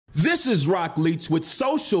This is Rock Leach with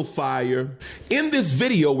Social Fire. In this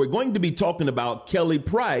video, we're going to be talking about Kelly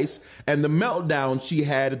Price and the meltdown she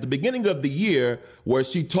had at the beginning of the year where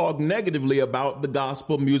she talked negatively about the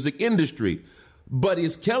gospel music industry. But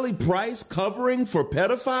is Kelly Price covering for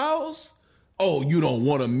pedophiles? Oh, you don't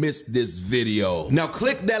want to miss this video. Now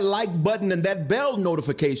click that like button and that bell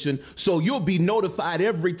notification so you'll be notified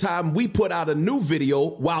every time we put out a new video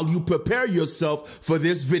while you prepare yourself for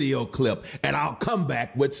this video clip. And I'll come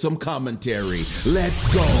back with some commentary.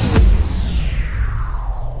 Let's go.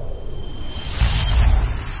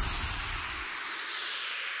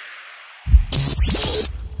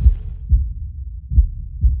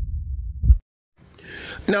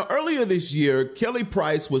 Now, earlier this year, Kelly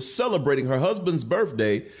Price was celebrating her husband's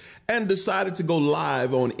birthday and decided to go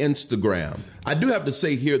live on Instagram. I do have to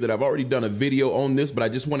say here that I've already done a video on this, but I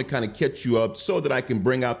just want to kind of catch you up so that I can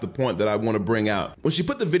bring out the point that I want to bring out. When she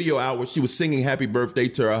put the video out where she was singing happy birthday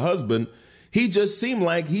to her husband, he just seemed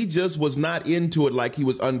like he just was not into it, like he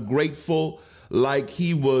was ungrateful, like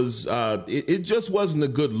he was, it just wasn't a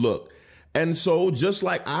good look. And so just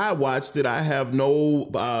like I watched it, I have no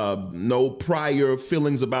prior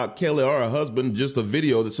feelings about Kelly or her husband, just a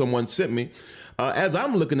video that someone sent me. As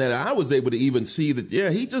I'm looking at it, I was able to even see that,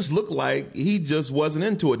 yeah, he just looked like he just wasn't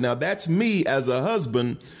into it. Now, that's me as a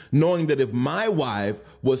husband, knowing that if my wife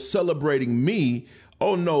was celebrating me,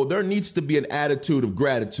 oh no, there needs to be an attitude of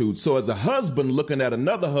gratitude. So as a husband looking at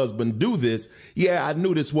another husband do this, yeah, I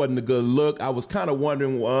knew this wasn't a good look. I was kind of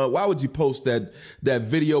wondering, why would you post that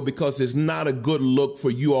video? Because it's not a good look for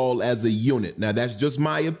you all as a unit. Now, that's just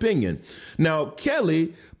my opinion. Now,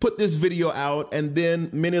 Kelly put this video out, and then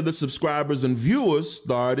many of the subscribers and viewers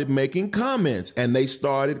started making comments, and they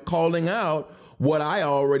started calling out what I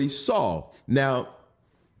already saw. Now,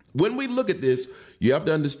 when we look at this, you have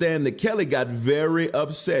to understand that Kelly got very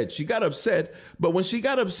upset. She got upset, but when she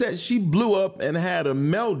got upset, she blew up and had a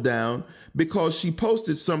meltdown because she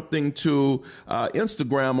posted something to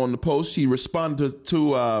Instagram. On the post, she responded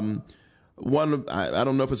to one of, I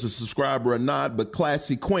don't know if it's a subscriber or not, but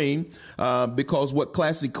Classy Queen, because what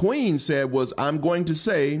Classy Queen said was, I was going to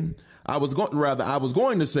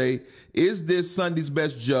say, is this Sunday's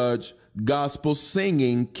Best Judge gospel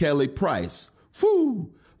singing Kelly Price?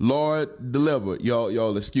 Phew. Lord, deliver.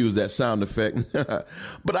 Y'all excuse that sound effect.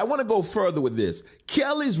 But I want to go further with this.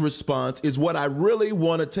 Kelly's response is what I really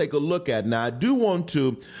want to take a look at. Now, I do want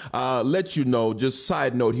to let you know, just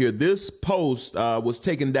side note here, this post was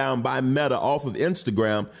taken down by Meta off of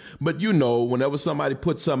Instagram. But you know, whenever somebody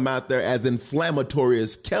puts something out there as inflammatory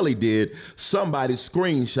as Kelly did, somebody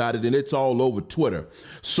screenshot it and it's all over Twitter.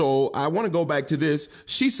 So I want to go back to this.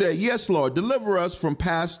 She said, yes, Lord, deliver us from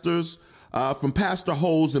pastor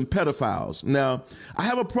holes and pedophiles. Now, I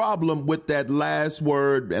have a problem with that last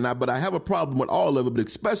word, but I have a problem with all of it, but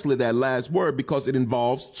especially that last word because it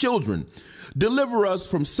involves children. Deliver us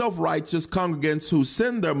from self-righteous congregants who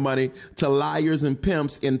send their money to liars and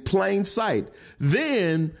pimps in plain sight.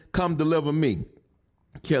 Then come deliver me.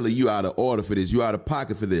 Kelly, you out of order for this. You out of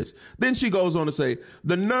pocket for this. Then she goes on to say,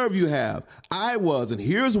 the nerve you have. And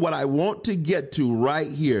here's what I want to get to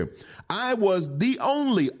right here. I was the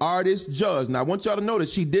only artist judge. Now, I want y'all to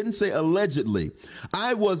notice she didn't say allegedly.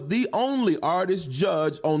 I was the only artist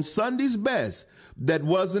judge on Sunday's Best that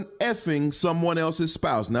wasn't effing someone else's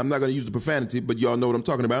spouse. Now, I'm not going to use the profanity, but y'all know what I'm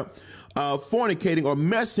talking about. Fornicating or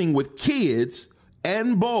messing with kids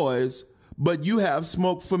and boys, but you have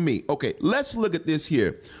smoke for me. Okay, let's look at this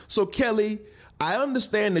here. So, Kelly, I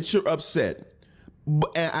understand that you're upset,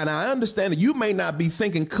 and I understand that you may not be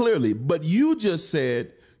thinking clearly, but you just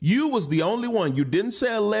said you was the only one. You didn't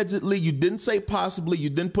say allegedly. You didn't say possibly. You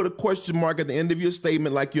didn't put a question mark at the end of your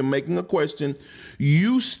statement like you're making a question.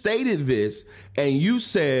 You stated this, and you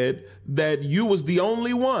said that you was the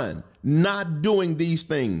only one not doing these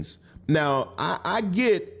things. Now, I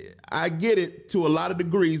get it to a lot of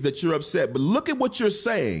degrees that you're upset, but look at what you're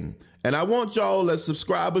saying. And I want y'all as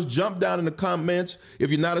subscribers, jump down in the comments. If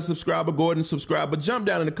you're not a subscriber, go ahead and subscribe, but jump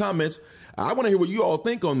down in the comments. I want to hear what you all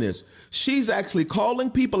think on this. She's actually calling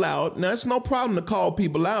people out. Now, it's no problem to call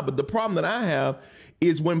people out, but the problem that I have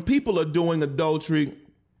is when people are doing adultery,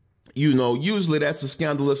 you know, usually that's a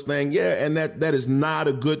scandalous thing. Yeah, and that is not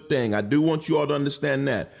a good thing. I do want you all to understand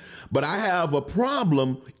that. But I have a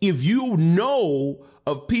problem if you know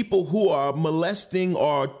of people who are molesting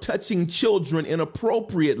or touching children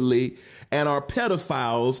inappropriately and are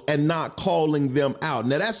pedophiles and not calling them out.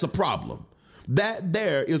 Now, that's a problem. That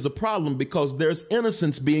there is a problem because there's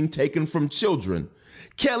innocence being taken from children.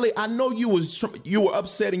 Kelly, I know you were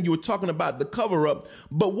upset and you were talking about the cover up,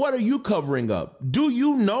 but what are you covering up? Do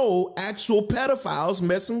you know actual pedophiles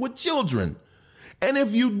messing with children? And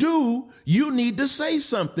if you do, you need to say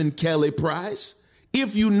something, Kelly Price.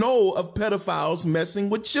 If you know of pedophiles messing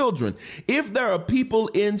with children, if there are people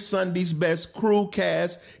in Sunday's Best crew,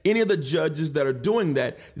 cast, any of the judges that are doing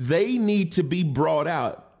that, they need to be brought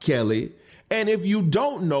out, Kelly. And if you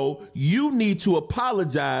don't know, you need to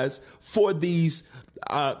apologize for these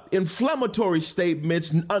inflammatory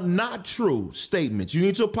statements, not true statements. You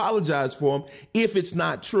need to apologize for them if it's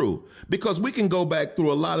not true, because we can go back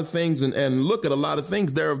through a lot of things and look at a lot of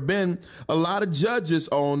things. There have been a lot of judges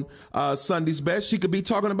on Sunday's Best. She could be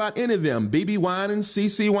talking about any of them: BB Winans,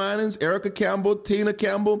 CC Winans, Erica Campbell, Tina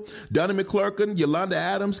Campbell, Donna McClurkin, Yolanda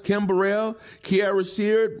Adams, Kim Burrell, Kiara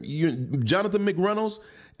Sheard, Jonathan McReynolds,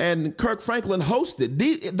 and Kirk Franklin hosted.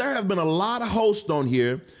 There have been a lot of hosts on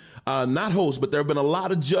here. Not hosts, but there have been a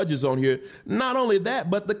lot of judges on here. Not only that,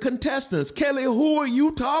 but the contestants. Kelly, who are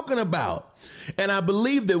you talking about? And I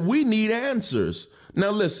believe that we need answers.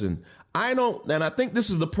 Now, listen, and I think this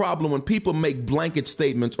is the problem when people make blanket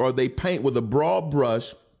statements or they paint with a broad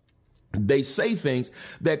brush. They say things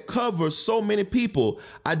that cover so many people.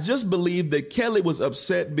 I just believe that Kelly was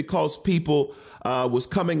upset because people was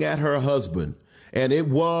coming at her husband. And it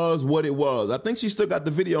was what it was. I think she still got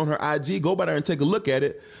the video on her IG. Go by there and take a look at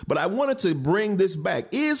it. But I wanted to bring this back.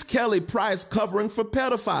 Is Kelly Price covering for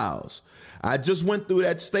pedophiles? I just went through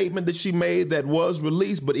that statement that she made that was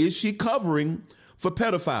released, but is she covering for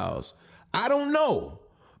pedophiles? I don't know,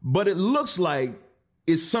 but it looks like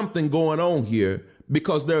it's something going on here,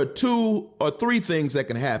 because there are 2 or 3 things that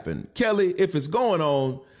can happen. Kelly, if it's going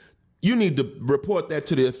on, you need to report that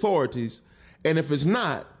to the authorities. And if it's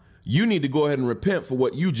not, you need to go ahead and repent for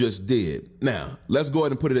what you just did. Now, let's go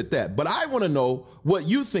ahead and put it at that. But I want to know what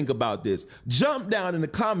you think about this. Jump down in the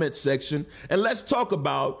comment section and let's talk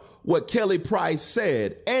about what Kelly Price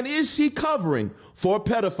said. And is she covering for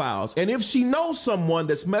pedophiles? And if she knows someone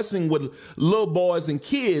that's messing with little boys and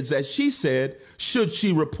kids, as she said, should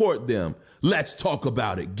she report them? Let's talk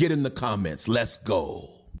about it. Get in the comments. Let's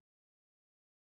go.